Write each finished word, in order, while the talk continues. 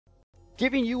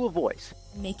giving you a voice,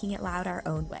 making it loud our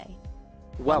own way.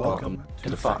 Welcome to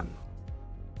the fun.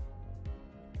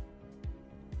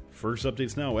 First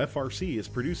Updates Now FRC is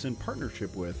produced in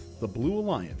partnership with the Blue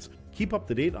Alliance. Keep up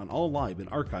to date on all live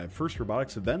and archived First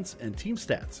Robotics events and team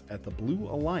stats at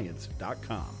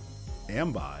thebluealliance.com.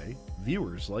 And by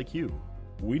viewers like you.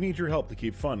 We need your help to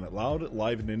keep fun loud,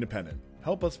 live, and independent.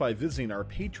 Help us by visiting our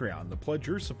Patreon to pledge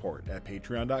your support at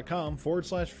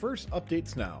patreon.com/First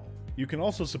Updates Now. You can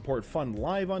also support fun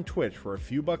live on Twitch for a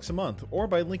few bucks a month or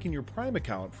by linking your Prime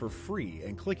account for free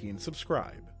and clicking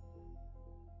subscribe.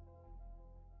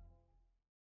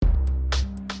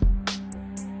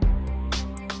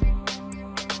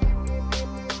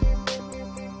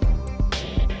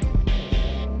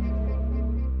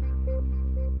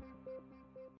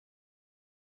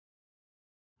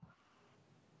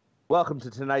 Welcome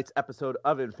to tonight's episode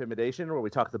of InFiMidation, where we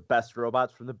talk the best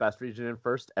robots from the best region in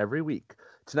First every week.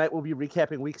 Tonight we'll be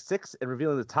recapping Week 6 and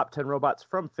revealing the top 10 robots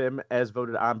from FIM as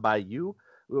voted on by you.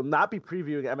 We will not be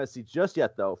previewing MSC just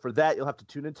yet, though. For that, you'll have to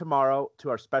tune in tomorrow to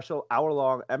our special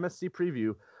hour-long MSC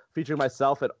preview featuring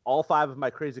myself and all 5 of my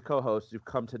crazy co-hosts you've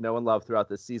come to know and love throughout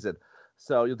this season.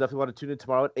 So you'll definitely want to tune in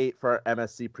tomorrow at 8 for our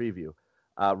MSC preview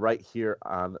right here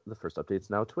on the First Updates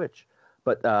Now Twitch.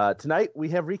 But tonight we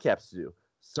have recaps to do.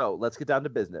 So let's get down to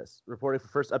business. Reporting for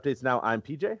First Updates Now, I'm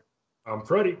PJ. I'm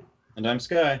Freddie. And I'm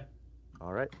Sky.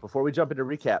 All right. Before we jump into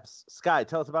recaps, Sky,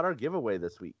 tell us about our giveaway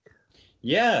this week.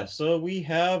 Yeah, so we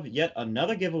have yet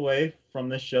another giveaway from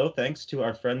this show thanks to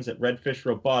our friends at Redfish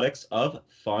Robotics of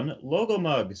Fun Logo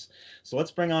Mugs. So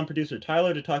let's bring on producer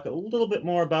Tyler to talk a little bit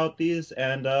more about these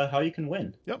and how you can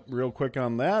win. Yep, real quick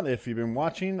on that. If you've been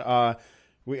watching, I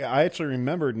actually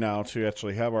remembered now to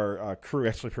actually have our crew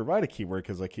actually provide a keyword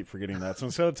because I keep forgetting that. So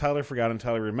instead of Tyler forgot and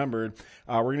Tyler remembered,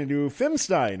 we're going to do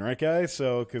Fimstein, right, guys?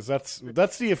 So because that's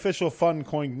the official fun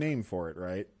coined name for it,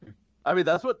 right? I mean,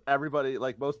 that's what everybody,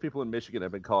 like most people in Michigan,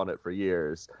 have been calling it for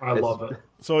years. I love it.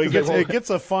 So it gets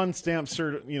a fun stamp,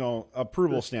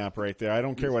 approval stamp right there. I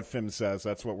don't care what FIM says.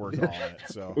 That's what we're calling it.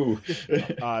 So,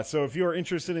 so if you're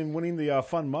interested in winning the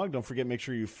fun mug, don't forget, make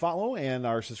sure you follow, and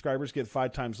our subscribers get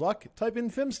 5 times luck. Type in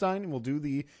Fimstein, and we'll do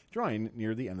the drawing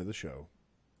near the end of the show.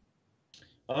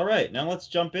 All right, now let's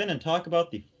jump in and talk about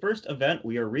the first event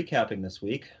we are recapping this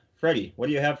week. Freddie, what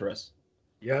do you have for us?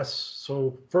 Yes.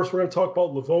 So first we're going to talk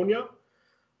about Livonia.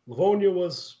 Livonia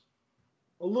was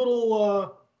a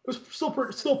little, it was still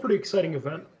pretty exciting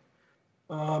event.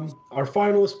 Our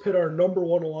finalists pit our number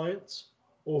 1 alliance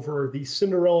over the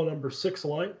Cinderella number 6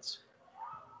 alliance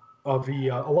of the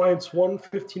Alliance 1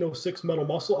 1506 Metal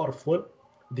Muscle out of Flint,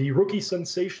 the Rookie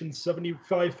Sensation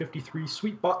 7553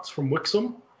 Sweet Bots from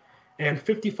Wixom, and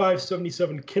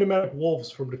 5577 Kinematic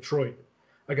Wolves from Detroit,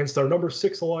 against our number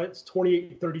 6 alliance,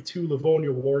 2832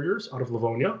 Livonia Warriors out of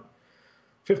Livonia,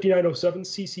 5907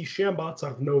 CC Shambots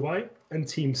out of Novi, and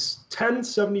Team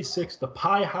 1076, the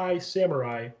Pi High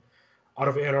Samurai out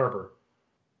of Ann Arbor.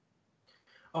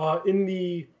 In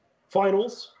the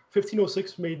finals,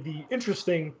 1506 made the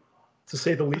interesting, to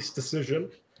say the least, decision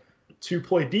to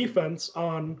play defense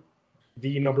on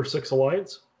the number 6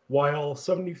 alliance, while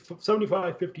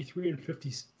 7553 and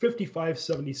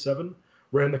 5577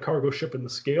 ran the cargo ship in the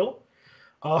scale.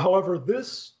 However,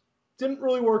 this didn't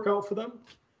really work out for them,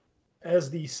 as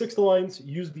the 6th Alliance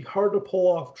used the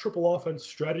hard-to-pull-off triple offense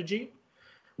strategy,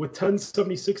 with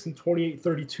 1076 and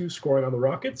 2832 scoring on the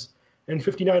rockets, and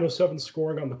 5907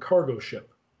 scoring on the cargo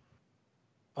ship.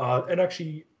 And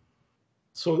actually,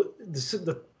 so the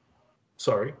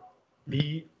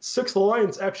 6th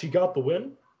Alliance actually got the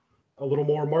win. A little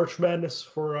more March Madness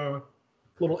for a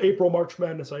little April March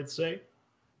Madness, I'd say.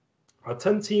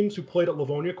 10 teams who played at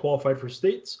Livonia qualified for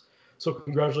states, so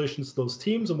congratulations to those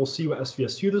teams, and we'll see you at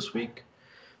SVSU this week.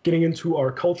 Getting into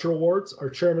our culture awards, our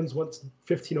chairmans went to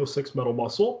 1506 Metal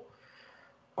Muscle.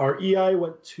 Our EI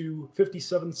went to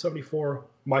 5774,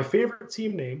 my favorite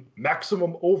team name,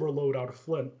 Maximum Overload out of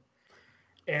Flint.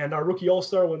 And our rookie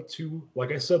all-star went to,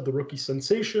 like I said, the Rookie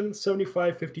Sensation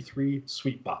 7553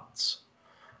 Sweet Bots.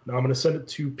 Now I'm going to send it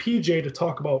to PJ to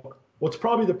talk about what's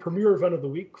probably the premier event of the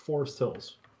week, Forest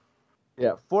Hills.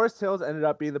 Yeah, Forest Hills ended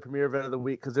up being the premier event of the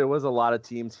week because there was a lot of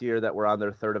teams here that were on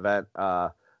their 3rd event.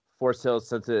 Forest Hills,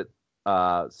 since it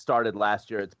started last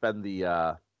year, it's been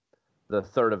the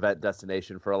 3rd event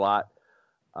destination for a lot.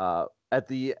 At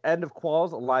the end of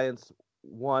quals, Alliance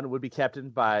 1 would be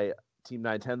captained by Team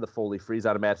 910, the Foley Freeze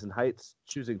out of Madison Heights,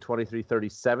 choosing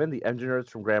 2337, the Engineers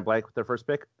from Grand Blanc with their first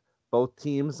pick. Both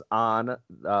teams on their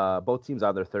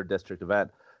 3rd district event.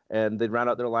 And they'd round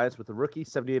out their alliance with the rookie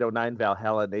 7809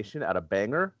 Valhalla Nation out of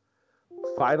Bangor,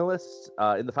 finalists.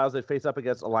 In the finals, they face up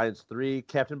against Alliance 3,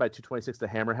 captained by 226, the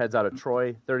Hammerheads out of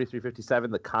Troy,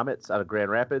 3357, the Comets out of Grand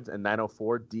Rapids, and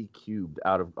 904 D Cubed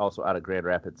also out of Grand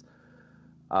Rapids.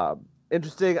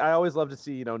 Interesting. I always love to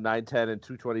see 910 and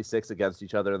 226 against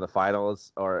each other in the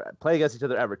finals, or play against each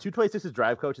other ever. 226's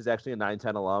drive coach is actually a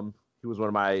 910 alum. He was one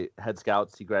of my head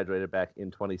scouts. He graduated back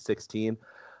in 2016.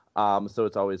 So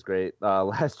it's always great.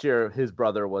 Last year, his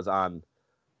brother was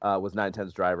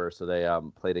 910's driver, so they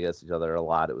played against each other a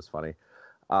lot. It was funny.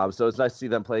 So it's nice to see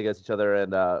them play against each other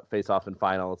and face off in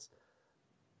finals.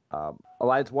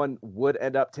 Alliance 1 would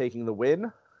end up taking the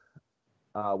win,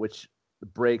 which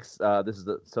breaks.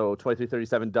 So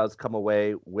 2337 does come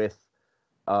away with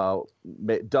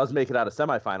does make it out of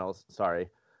semifinals. Sorry,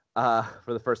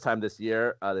 for the first time this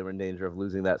year. They were in danger of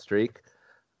losing that streak.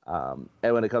 And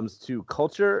when it comes to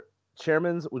culture,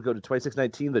 chairmans would go to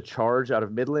 2619, the Charge out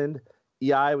of Midland.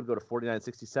 EI would go to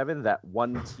 4967, that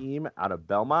one team out of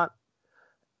Belmont.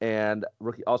 And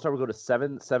Rookie All-Star would go to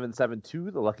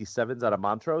 7772, the Lucky Sevens out of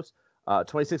Montrose.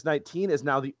 2619 is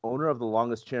now the owner of the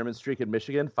longest chairman streak in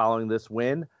Michigan following this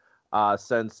win,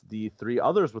 since the three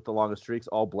others with the longest streaks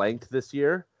all blanked this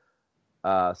year.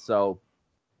 So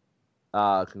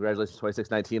congratulations,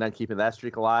 2619, on keeping that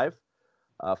streak alive.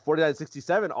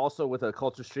 4967 also with a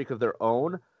culture streak of their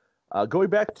own. Going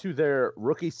back to their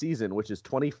rookie season, which is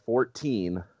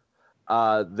 2014,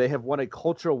 they have won a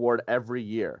culture award every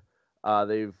year.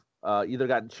 They've either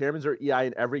gotten chairman's or EI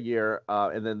in every year,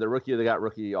 and then the rookie, they got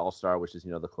rookie all-star, which is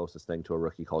the closest thing to a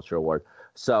rookie culture award.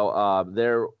 So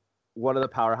they're one of the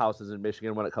powerhouses in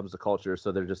Michigan when it comes to culture.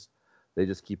 So they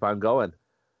just keep on going.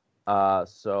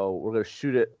 So we're going to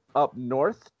shoot it up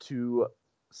north to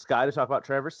Sky to talk about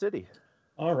Traverse City.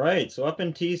 All right, so up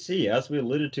in TC, as we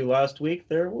alluded to last week,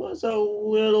 there was a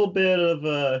little bit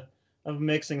of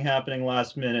mixing happening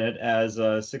last minute as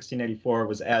 1684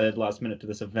 was added last minute to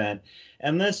this event,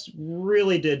 and this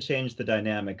really did change the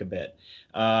dynamic a bit.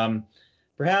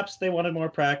 Perhaps they wanted more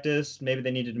practice, maybe they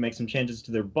needed to make some changes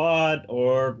to their bot,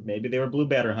 or maybe they were blue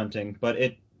batter hunting, but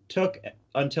it took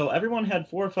until everyone had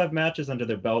 4 or 5 matches under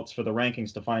their belts for the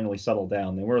rankings to finally settle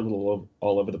down. They were a little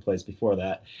all over the place before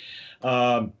that.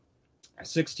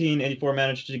 1684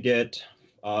 managed to get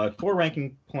a 4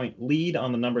 ranking point lead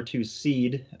on the number 2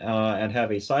 seed and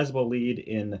have a sizable lead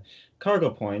in cargo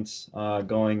points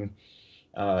going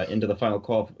into the final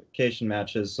qualification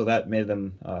matches. So that made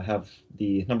them have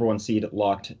the number 1 seed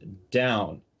locked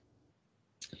down.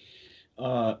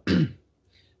 They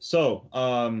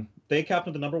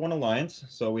captained the number 1 alliance.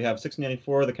 So we have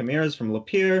 1684, the Chimeras from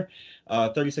Lapeer,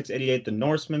 3688, the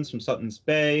Norsemans from Sutton's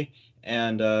Bay,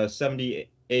 and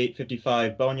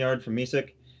 7855 Boneyard from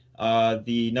Mesik.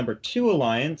 The number 2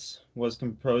 alliance was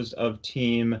composed of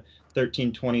team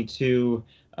 1322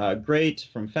 Great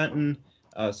from Fenton,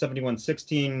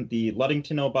 7116 the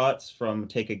Luddington Obots from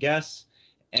Take a Guess,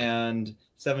 and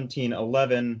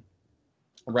 1711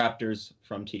 Raptors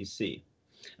from TC.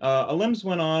 Alims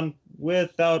went on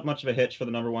without much of a hitch for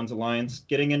the number 1's alliance,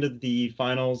 getting into the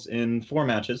finals in 4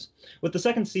 matches, with the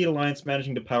 2nd seed alliance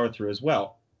managing to power through as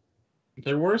well.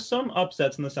 There were some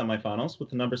upsets in the semifinals,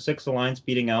 with the number 6 alliance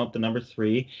beating out the number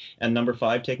 3 and number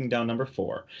 5 taking down number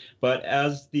 4. But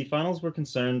as the finals were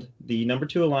concerned, the number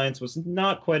 2 alliance was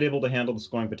not quite able to handle the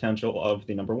scoring potential of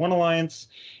the number 1 alliance,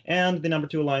 and the number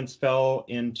 2 alliance fell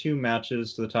in 2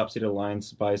 matches to the top seeded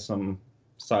alliance by some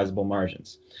sizable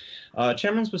margins.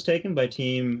 Chairman's was taken by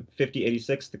team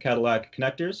 5086, the Cadillac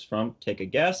Connectors from Take a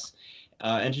Guess.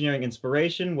 Engineering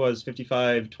Inspiration was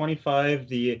 5525,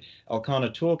 the Elkanah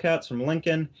Toolcats from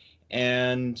Lincoln,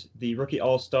 and the Rookie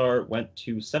All-Star went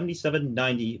to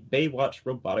 7790, Baywatch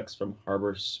Robotics from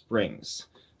Harbor Springs.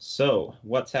 So,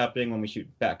 what's happening when we shoot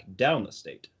back down the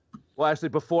state? Well, actually,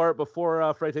 before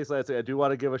Frank takes Lansing, I do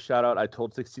want to give a shout-out. I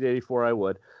told 1684 I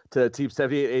would, to Team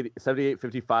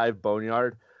 7855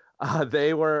 Boneyard.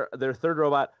 Their 3rd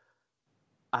robot.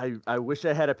 I wish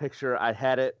I had a picture. I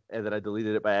had it, and then I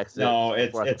deleted it by accident. No,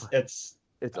 it's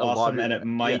awesome, and it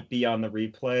might be on the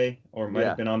replay, or might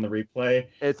have been on the replay.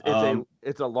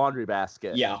 It's a laundry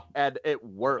basket. Yeah, and it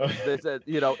works. It's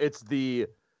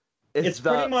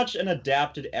pretty much an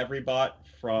adapted Everybot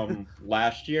from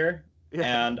last year,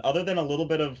 and other than a little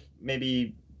bit of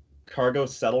maybe cargo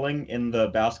settling in the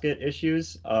basket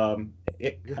issues,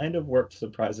 it kind of worked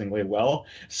surprisingly well.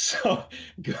 So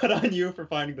good on you for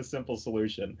finding the simple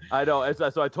solution. I know.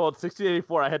 So I told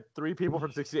 1684, I had 3 people from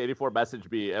 1684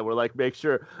 message me, and we're like, make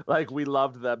sure, we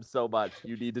loved them so much.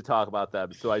 You need to talk about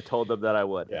them. So I told them that I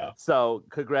would. Yeah. So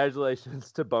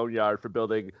congratulations to Boneyard for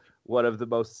building one of the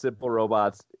most simple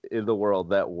robots in the world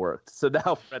that worked. So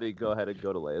now, Freddie, go ahead and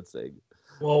go to Lansing.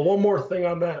 Well, one more thing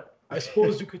on that. I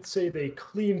suppose you could say they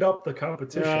cleaned up the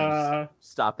competition.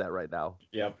 Stop that right now.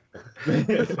 Yep.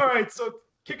 All right, so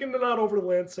kicking it on over to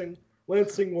Lansing.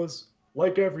 Lansing was,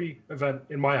 like every event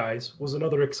in my eyes, was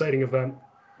another exciting event.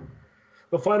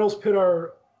 The finals pit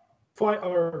our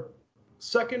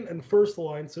second and first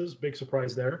alliances, big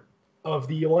surprise there, of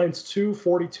the Alliance 2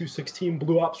 4216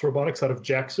 Blue Ops Robotics out of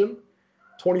Jackson,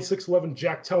 2611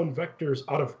 Jacktown Vectors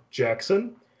out of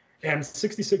Jackson, and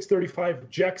 6635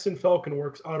 Jackson Falcon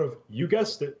Works out of, you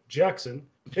guessed it, Jackson,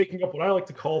 taking up what I like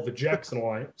to call the Jackson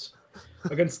Alliance,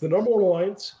 against the number one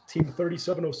alliance, Team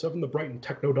 3707, the Brighton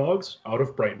Techno Dogs out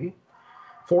of Brighton,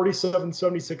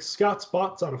 4776 Scott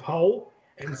Spots out of Howell,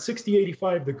 and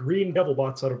 6085 the Green Devil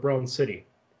Bots out of Brown City.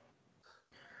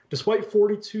 Despite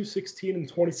 4216 and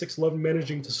 2611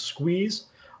 managing to squeeze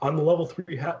on the level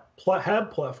 3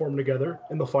 HAB platform together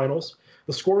in the finals,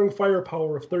 the scoring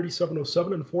firepower of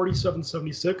 3707 and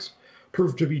 4776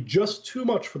 proved to be just too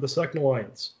much for the second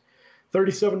alliance.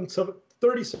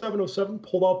 3707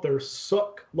 pulled out their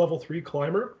suck level 3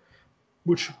 climber,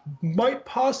 which might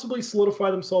possibly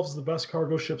solidify themselves as the best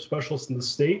cargo ship specialist in the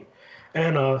state,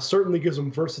 and certainly gives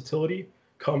them versatility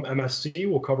come MSC.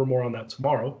 We'll cover more on that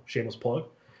tomorrow, shameless plug.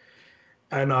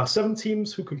 And 7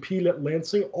 teams who competed at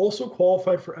Lansing also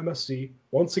qualified for MSC.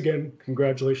 Once again,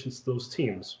 congratulations to those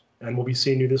teams. And we'll be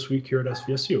seeing you this week here at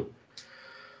SVSU.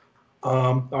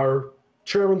 Our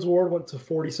Chairman's Award went to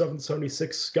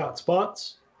 4776 Scott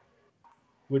Spots,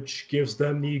 which gives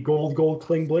them the gold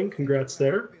cling bling. Congrats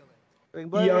there. Bling,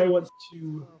 bling. EI went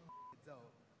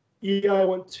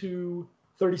to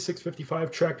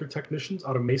 3655 Tractor Technicians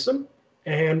out of Mason.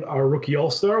 And our rookie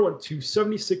all-star went to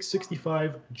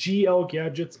 7665 GL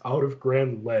Gadgets out of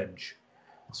Grand Ledge.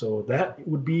 So that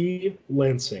would be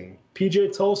Lansing.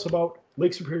 PJ, tell us about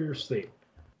Lake Superior State.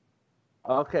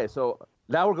 Okay, so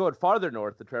now we're going farther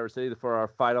north to Traverse City for our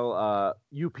final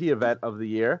UP event of the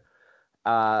year.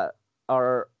 Oh,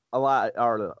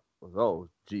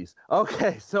 geez.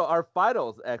 Okay, so our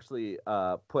finals actually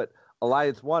put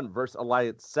Alliance 1 versus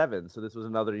Alliance 7. So this was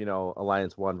another,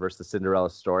 Alliance 1 versus the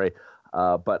Cinderella story.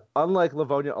 But unlike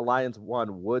Livonia, Alliance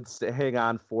 1 would hang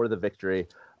on for the victory.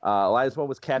 Alliance 1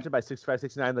 was captured by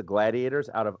 6569, the Gladiators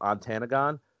out of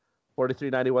Ontanagon,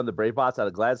 4391, the Brave Bots out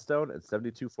of Gladstone, and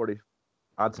 7240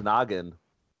 Ontonagon,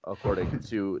 according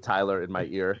to Tyler in my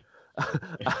ear.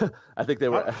 I think they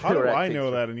were. How do I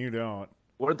know that and you don't?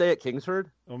 Weren't they at Kingsford?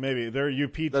 Well, maybe they're a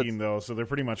UP team though, so they're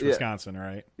pretty much Wisconsin,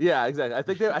 right? Yeah, exactly. I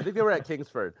think they were at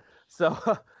Kingsford. So.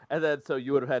 So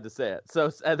you would have had to say it.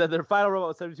 And then their final robot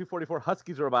was 7244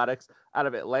 Huskies Robotics out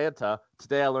of Atlanta.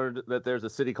 Today I learned that there's a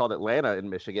city called Atlanta in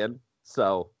Michigan,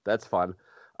 so that's fun.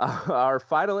 Our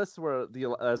finalists were,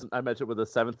 as I mentioned, with the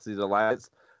 7th season alliance,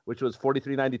 which was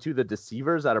 4392 the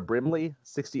Deceivers out of Brimley,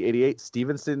 6088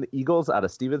 Stevenson Eagles out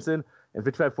of Stevenson, and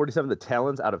 5547 the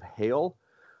Talons out of Hale.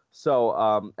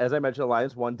 So as I mentioned,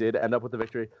 Alliance 1 did end up with the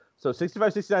victory. So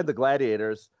 6569 the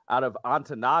Gladiators out of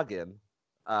Ontonagon.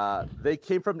 They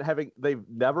came from they've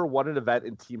never won an event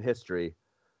in team history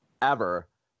ever.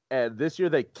 And this year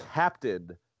they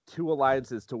captained 2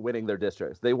 alliances to winning their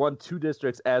districts. They won 2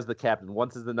 districts as the captain.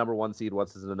 Once is the number 1 seed,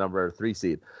 once is the number 3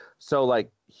 seed. So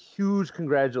huge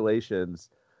congratulations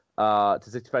to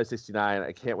 6569.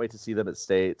 I can't wait to see them at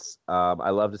states.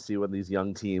 I love to see when these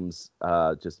young teams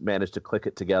just manage to click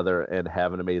it together and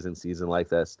have an amazing season like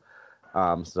this.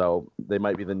 So they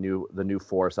might be the new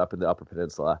force up in the Upper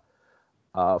Peninsula.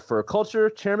 For culture,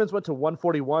 chairmans went to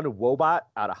 141 Wobot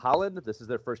out of Holland. This is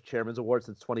their first chairman's award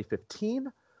since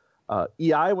 2015.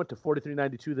 EI went to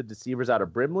 4392 the Deceivers out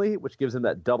of Brimley, which gives them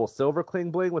that double silver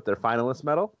cling bling with their finalist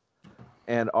medal.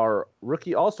 And our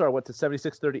rookie all-star went to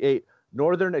 7638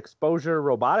 Northern Exposure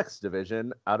Robotics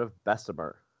Division out of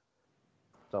Bessemer.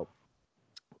 So,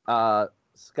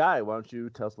 Sky, why don't you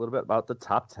tell us a little bit about the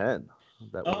top 10?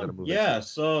 That we're gonna move into.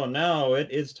 So now it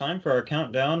is time for our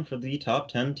countdown for the top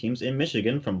 10 teams in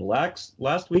Michigan from last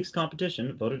week's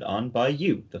competition voted on by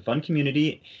you, the fun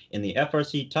community, in the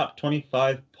FRC Top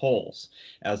 25 polls.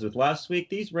 As with last week,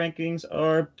 these rankings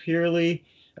are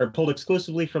pulled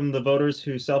exclusively from the voters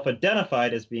who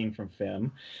self-identified as being from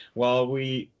FIM. While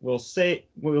we won't say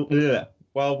where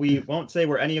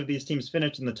any of these teams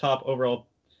finished in the top overall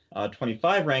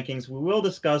 25 rankings, we will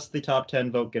discuss the top 10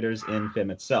 vote getters in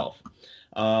FIM itself.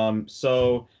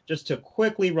 So just to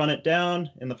quickly run it down,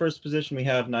 in the first position we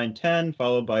have 910,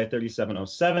 followed by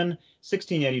 3707,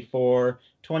 1684,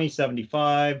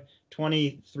 2075,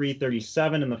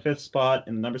 2337 in the 5th spot.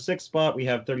 In the number 6 spot, we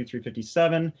have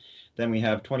 3357. Then we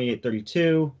have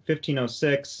 2832,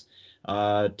 1506,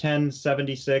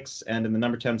 1076, and in the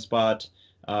number 10 spot,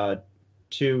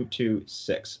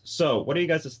 226. So what are you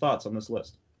guys' thoughts on this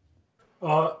list?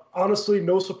 Honestly,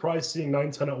 no surprise seeing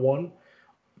 910 at 1.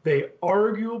 They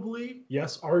arguably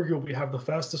have the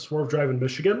fastest swerve drive in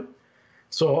Michigan.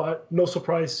 So no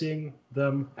surprise seeing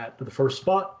them at the first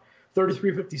spot.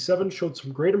 3357 showed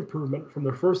some great improvement from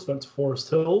their first event to Forest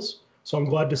Hills. So I'm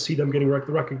glad to see them getting the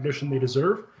recognition they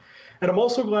deserve. And I'm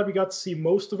also glad we got to see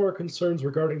most of our concerns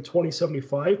regarding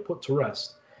 2075 put to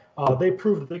rest. They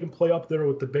proved that they can play up there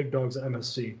with the big dogs at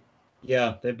MSC.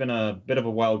 Yeah, they've been a bit of a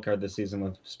wild card this season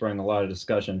with spurring a lot of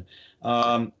discussion.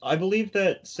 I believe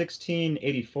that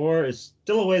 1684 is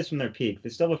still a ways from their peak. They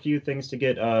still have a few things to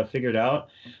get figured out,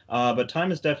 but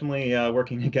time is definitely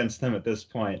working against them at this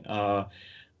point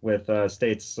with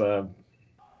states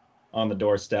on the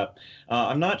doorstep.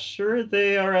 I'm not sure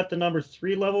they are at the number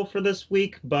 3 level for this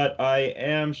week, but I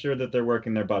am sure that they're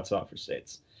working their butts off for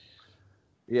states.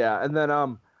 Yeah, and then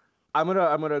I'm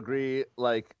gonna agree.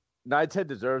 Like 910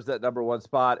 deserves that number 1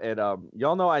 spot, and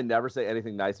y'all know I never say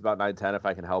anything nice about 910 if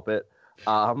I can help it.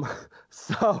 I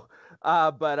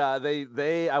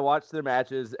watched their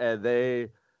matches, and they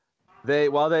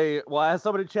as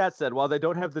somebody in chat said, while they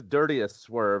don't have the dirtiest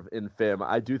swerve in FIM,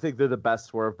 I do think they're the best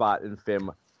swerve bot in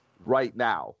FIM right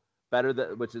now. Better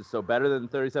than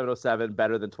 3707,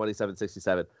 better than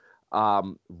 2767.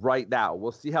 Right now,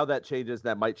 we'll see how that changes.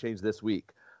 That might change this week.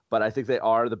 But I think they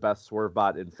are the best swerve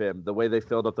bot in FIM. The way they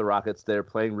filled up the Rockets, they're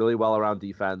playing really well around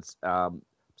defense.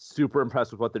 Super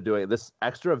impressed with what they're doing. This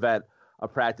extra event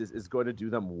of practice is going to do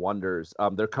them wonders.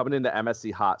 They're coming into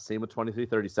MSC hot. Same with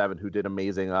 2337, who did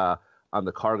amazing on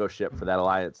the cargo ship for that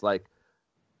alliance. Like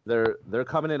they're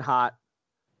coming in hot,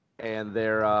 and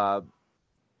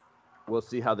we'll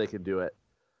see how they can do it.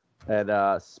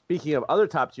 And speaking of other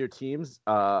top tier teams,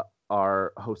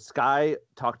 our host Sky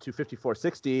talked to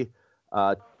 5460.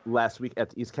 Last week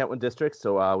at the East Kentland District,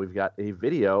 so we've got a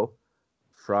video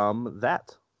from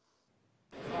that.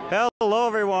 Hello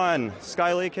everyone,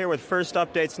 Sky Leak here with First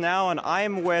Updates Now, and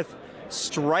I'm with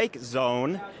Strike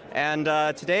Zone, and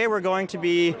today we're going to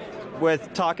be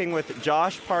talking with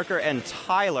Josh, Parker, and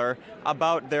Tyler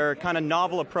about their kind of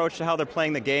novel approach to how they're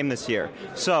playing the game this year.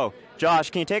 So, Josh,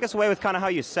 can you take us away with kind of how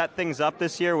you set things up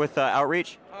this year with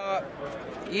Outreach?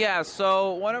 Yeah,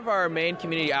 so one of our main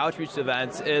community outreach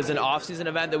events is an off-season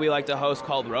event that we like to host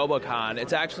called RoboCon.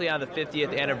 It's actually on the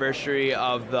 50th anniversary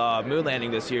of the moon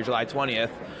landing this year, July 20th.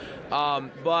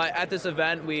 But at this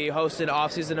event, we host an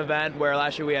off-season event where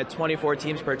last year we had 24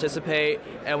 teams participate,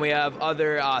 and we have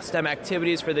other STEM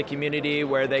activities for the community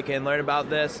where they can learn about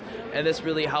this. And this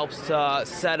really helps to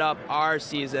set up our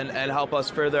season and help us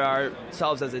further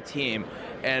ourselves as a team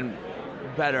and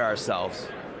better ourselves.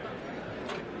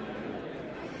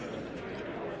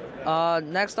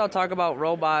 Next I'll talk about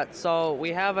robots. So we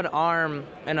have an arm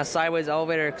and a sideways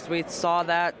elevator because we saw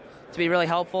that to be really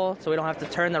helpful so we don't have to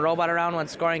turn the robot around when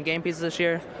scoring game pieces this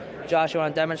year. Josh, you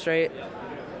want to demonstrate?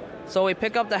 So we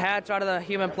pick up the hatch out of the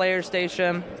human player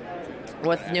station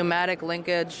with pneumatic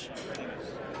linkage.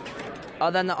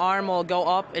 Then the arm will go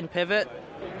up and pivot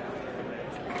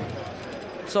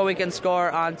so we can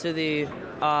score onto the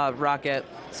rocket.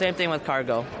 Same thing with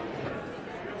cargo.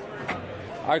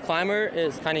 Our climber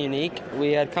is kind of unique.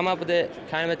 We had come up with it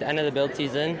kind of at the end of the build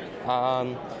season.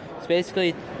 It's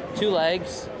basically 2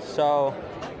 legs, so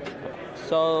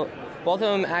both of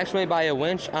them actuate by a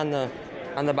winch on the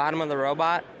bottom of the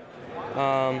robot.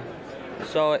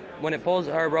 So when it pulls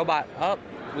our robot up,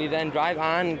 we then drive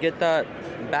on, get the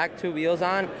back 2 wheels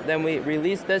on, then we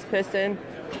release this piston,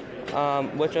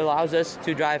 which allows us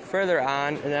to drive further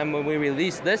on, and then when we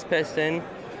release this piston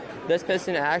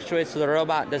actuates so the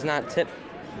robot does not tip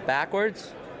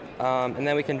backwards, and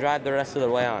then we can drive the rest of the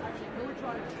way on.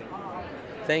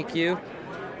 Thank you.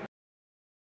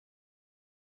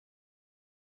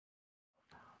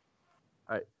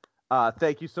 All right.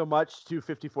 Thank you so much to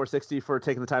 5460 for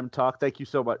taking the time to talk. Thank you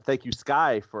so much. Thank you,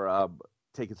 Sky, for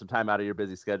taking some time out of your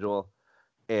busy schedule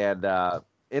and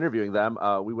interviewing them.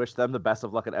 We wish them the best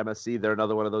of luck at MSC. They're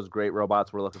another one of those great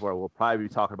robots we're looking for. We'll probably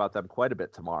be talking about them quite a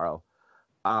bit tomorrow.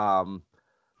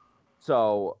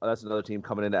 So that's another team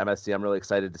coming into MSC. I'm really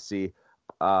excited to see.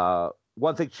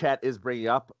 One thing Chet is bringing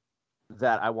up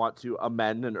that I want to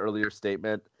amend an earlier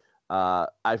statement.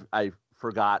 I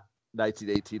forgot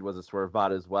 1918 was a swerve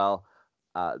bot as well.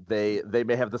 They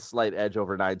may have the slight edge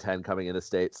over 910 coming into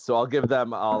states. So I'll give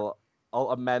them. I'll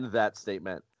amend that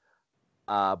statement.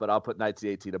 But I'll put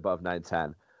 1918 above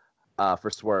 910 for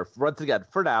swerve. Once again,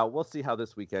 for now, we'll see how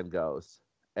this weekend goes,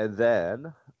 and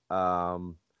then.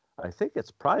 I think it's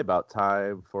probably about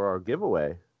time for our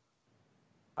giveaway.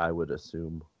 I would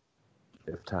assume,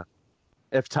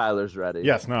 if Tyler's ready.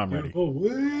 Yes, no, I'm ready.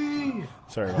 Giveaway. me.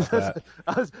 Sorry about that.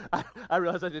 I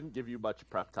realized I didn't give you much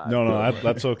prep time. No,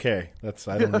 that's okay.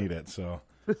 I don't need it. So,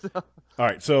 all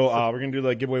right. So we're gonna do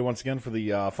the giveaway once again for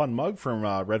the fun mug from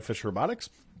Redfish Robotics.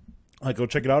 Go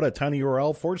check it out at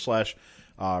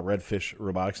tinyurl/Redfish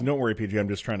Robotics. And don't worry, PG, I'm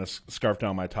just trying to scarf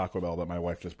down my Taco Bell that my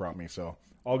wife just brought me. So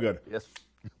all good. Yes,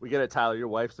 we get it, Tyler. Your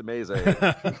wife's amazing.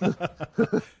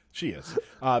 She is.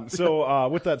 So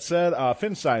with that said,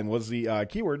 Finstein was the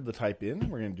keyword to type in.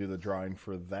 We're going to do the drawing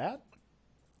for that.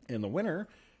 And the winner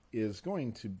is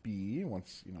going to be,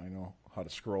 once I know how to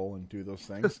scroll and do those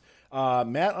things,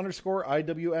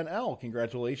 Matt_IWNL.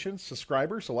 Congratulations,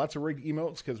 subscriber. So lots of rigged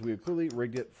emotes because we have clearly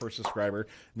rigged it for subscriber.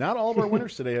 Not all of our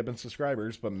winners today have been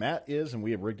subscribers, but Matt is, and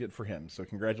we have rigged it for him. So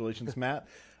congratulations, Matt.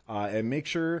 And make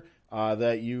sure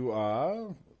that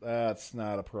you, that's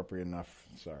not appropriate enough.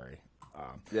 Sorry.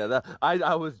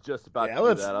 I was just about to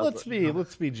do that.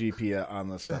 Let's be GP on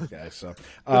this stuff, guys. So,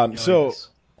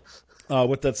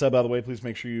 with that said, by the way, please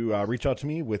make sure you reach out to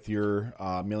me with your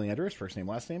mailing address, first name,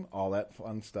 last name, all that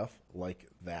fun stuff like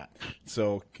that.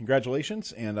 So,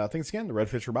 congratulations, and thanks again to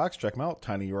Redfish Robotics. Check them out,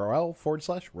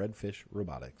 tinyurl/Redfish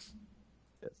Robotics.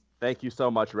 Yes. Thank you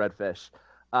so much, Redfish.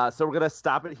 So we're going to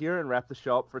stop it here and wrap the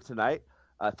show up for tonight.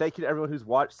 Thank you to everyone who's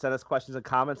watched, sent us questions and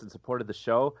comments, and supported the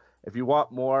show. If you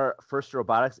want more First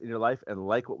Robotics in your life and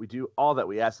like what we do, all that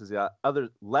we ask is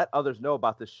let others know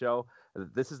about this show.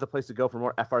 This is the place to go for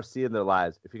more FRC in their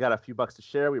lives. If you got a few bucks to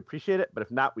share, we appreciate it. But if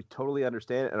not, we totally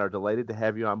understand it and are delighted to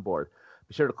have you on board.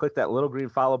 Be sure to click that little green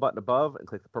follow button above and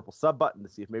click the purple sub button to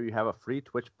see if maybe you have a free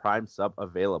Twitch Prime sub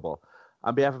available.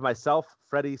 On behalf of myself,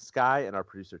 Freddie, Sky, and our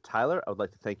producer Tyler, I would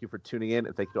like to thank you for tuning in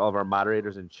and thank you to all of our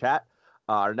moderators in chat.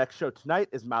 Our next show tonight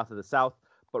is Mouth of the South.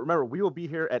 But remember, we will be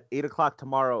here at 8 o'clock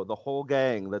tomorrow, the whole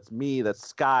gang. That's me, that's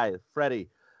Sky, Freddie,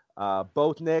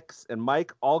 both Nicks, and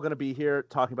Mike, all going to be here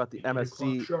talking about the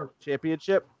MSC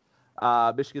Championship,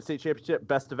 Michigan State Championship,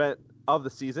 best event of the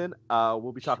season.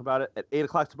 We'll be talking about it at 8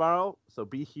 o'clock tomorrow, so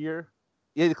be here.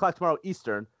 8 o'clock tomorrow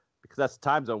Eastern, because that's the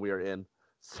time zone we are in.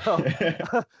 So,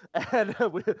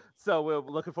 so we're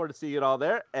looking forward to seeing you all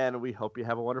there, and we hope you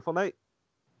have a wonderful night.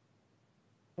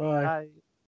 Bye. Bye.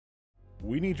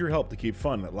 We need your help to keep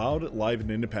fun loud, live, and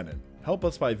independent. Help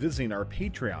us by visiting our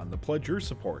Patreon to pledge your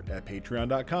support at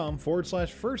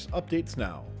patreon.com/first updates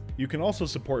now. You can also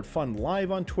support Fun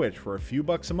live on Twitch for a few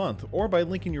bucks a month or by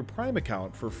linking your Prime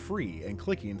account for free and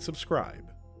clicking subscribe.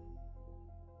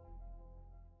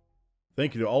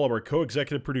 Thank you to all of our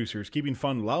co-executive producers keeping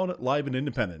Fun loud, live, and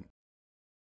independent.